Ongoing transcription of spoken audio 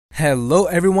Hello,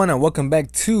 everyone, and welcome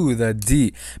back to the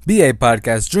DBA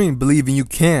podcast. Dream, believing you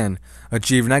can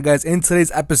achieve. Now, guys, in today's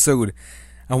episode,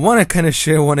 I want to kind of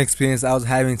share one experience I was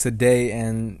having today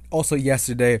and also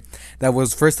yesterday that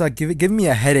was first giving me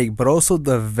a headache, but also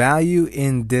the value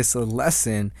in this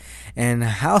lesson and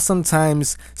how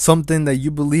sometimes something that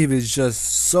you believe is just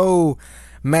so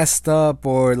messed up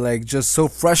or like just so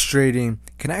frustrating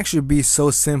can actually be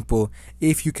so simple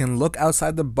if you can look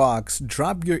outside the box,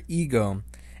 drop your ego,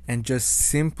 and just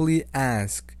simply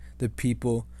ask the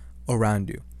people around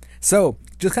you. So,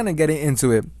 just kind of getting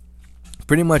into it.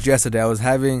 Pretty much yesterday, I was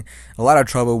having a lot of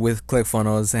trouble with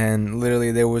ClickFunnels, and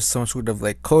literally there was some sort of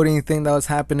like coding thing that was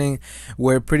happening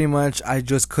where pretty much I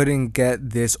just couldn't get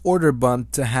this order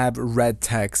bump to have red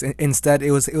text. Instead,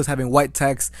 it was having white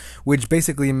text, which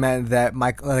basically meant that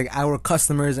our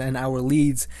customers and our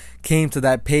leads came to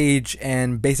that page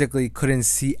and basically couldn't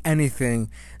see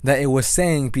anything that it was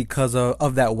saying because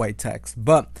of that white text.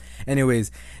 But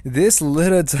anyways, this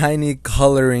little tiny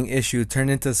coloring issue turned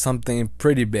into something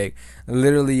pretty big.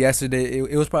 Literally yesterday,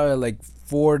 it was probably like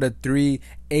 4 to 3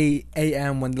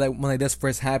 a.m. when this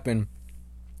first happened.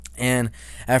 And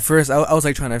at first, I was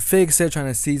like trying to fix it, trying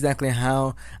to see exactly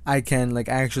how I can like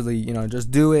actually, just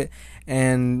do it.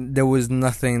 And there was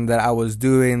nothing that I was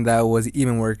doing that was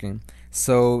even working.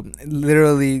 So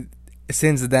literally,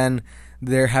 since then,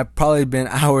 there have probably been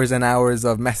hours and hours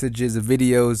of messages,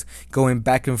 videos going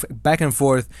back and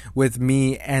forth with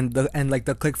me and the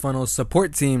ClickFunnels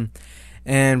support team.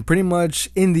 And pretty much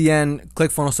in the end,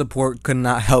 ClickFunnels support could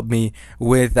not help me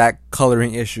with that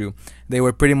coloring issue. They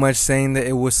were pretty much saying that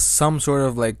it was some sort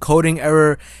of like coding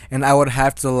error, and I would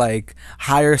have to like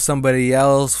hire somebody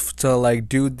else to like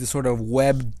do this sort of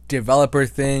web developer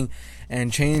thing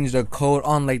and change the code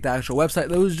on like the actual website.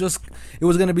 It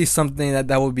was gonna be something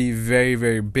that would be very,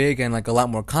 very big and like a lot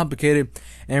more complicated,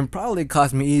 and probably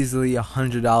cost me easily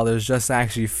 $100 just to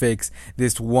actually fix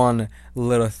this one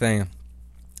little thing.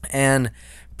 And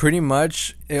pretty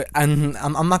much, I'm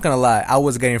not gonna lie, I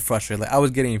was getting frustrated. Like, I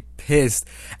was getting pissed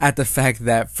at the fact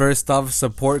that first off,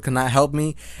 support could not help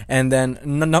me, and then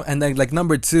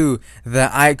number two,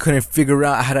 that I couldn't figure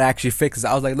out how to actually fix it.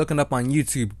 I was like looking up on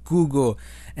YouTube, Google,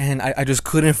 and I just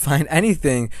couldn't find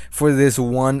anything for this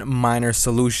one minor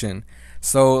solution.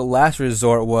 So last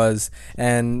resort was,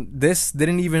 and this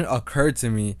didn't even occur to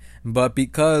me, but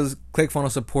because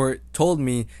ClickFunnels support told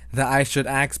me that I should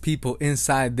ask people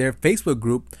inside their Facebook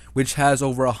group, which has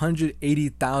over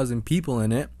 180,000 people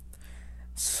in it,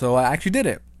 so I actually did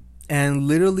it. And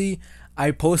literally,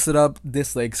 I posted up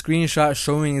this like screenshot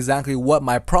showing exactly what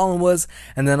my problem was,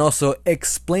 and then also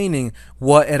explaining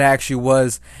what it actually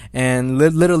was. And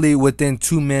literally within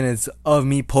 2 minutes of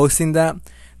me posting that,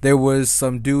 there was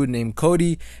some dude named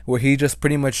Cody where he just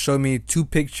pretty much showed me 2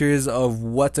 pictures of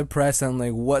what to press and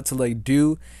like what to like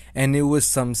do, and it was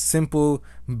some simple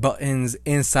buttons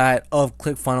inside of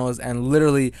ClickFunnels. And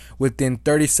literally within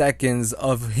 30 seconds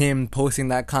of him posting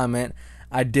that comment,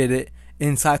 I did it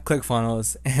inside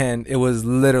ClickFunnels, and it was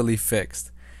literally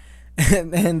fixed.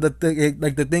 And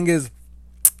the thing is,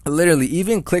 literally,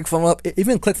 even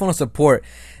ClickFunnels support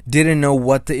didn't know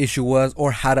what the issue was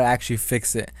or how to actually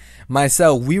fix it.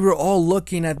 Myself, we were all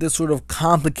looking at this sort of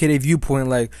complicated viewpoint,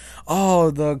 like, oh,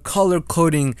 the color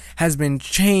coding has been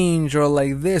changed, or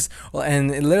like this, and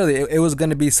literally, it was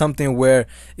going to be something where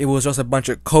it was just a bunch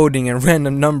of coding and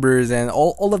random numbers and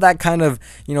all of that kind of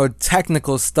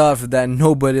technical stuff that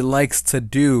nobody likes to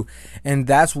do, and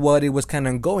that's what it was kind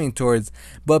of going towards.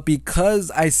 But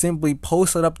because I simply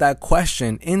posted up that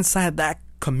question inside that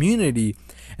community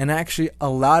and actually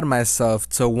allowed myself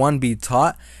to, one, be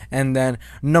taught, and then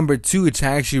number two, to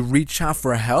actually reach out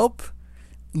for help,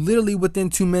 literally within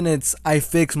 2 minutes I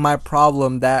fixed my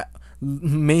problem that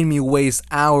made me waste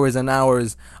hours and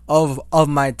hours of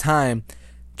my time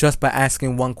just by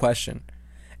asking one question.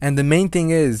 And the main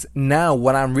thing is, now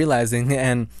what I'm realizing,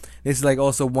 and this is like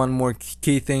also one more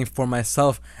key thing for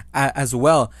myself as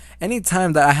well,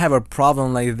 anytime that I have a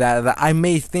problem like that I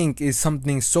may think is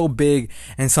something so big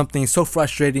and something so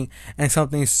frustrating and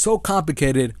something so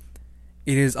complicated,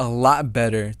 it is a lot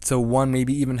better to, one,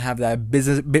 maybe even have that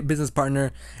business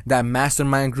partner, that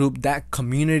mastermind group, that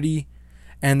community,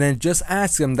 and then just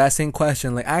ask them that same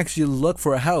question. Like, actually look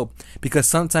for help, because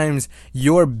sometimes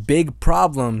your big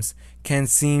problems can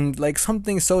seem like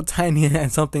something so tiny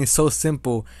and something so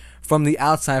simple from the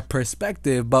outside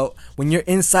perspective, but when you're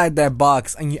inside that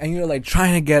box and you're like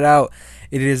trying to get out,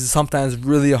 it is sometimes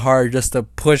really hard just to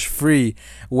push free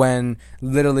when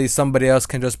literally somebody else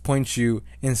can just point you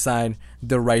inside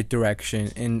the right direction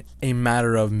in a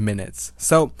matter of minutes.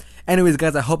 So anyways,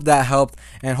 guys, I hope that helped,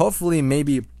 and hopefully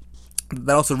maybe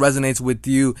that also resonates with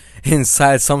you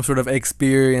inside some sort of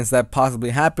experience that possibly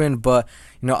happened. But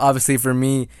obviously for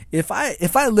me, if I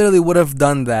literally would have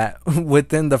done that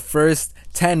within the first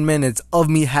 10 minutes of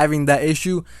me having that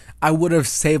issue, I would have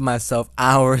saved myself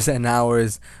hours and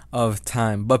hours of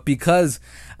time. But because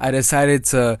I decided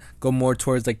to go more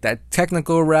towards like that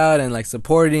technical route and like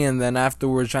supporting, and then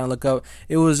afterwards trying to look up,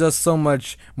 it was just so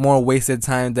much more wasted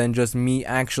time than just me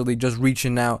actually just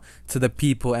reaching out to the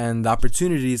people and the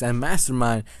opportunities and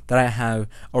mastermind that I have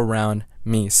around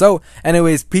me. So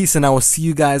anyways, peace, and I will see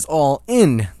you guys all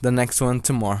in the next one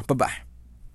tomorrow. Bye bye.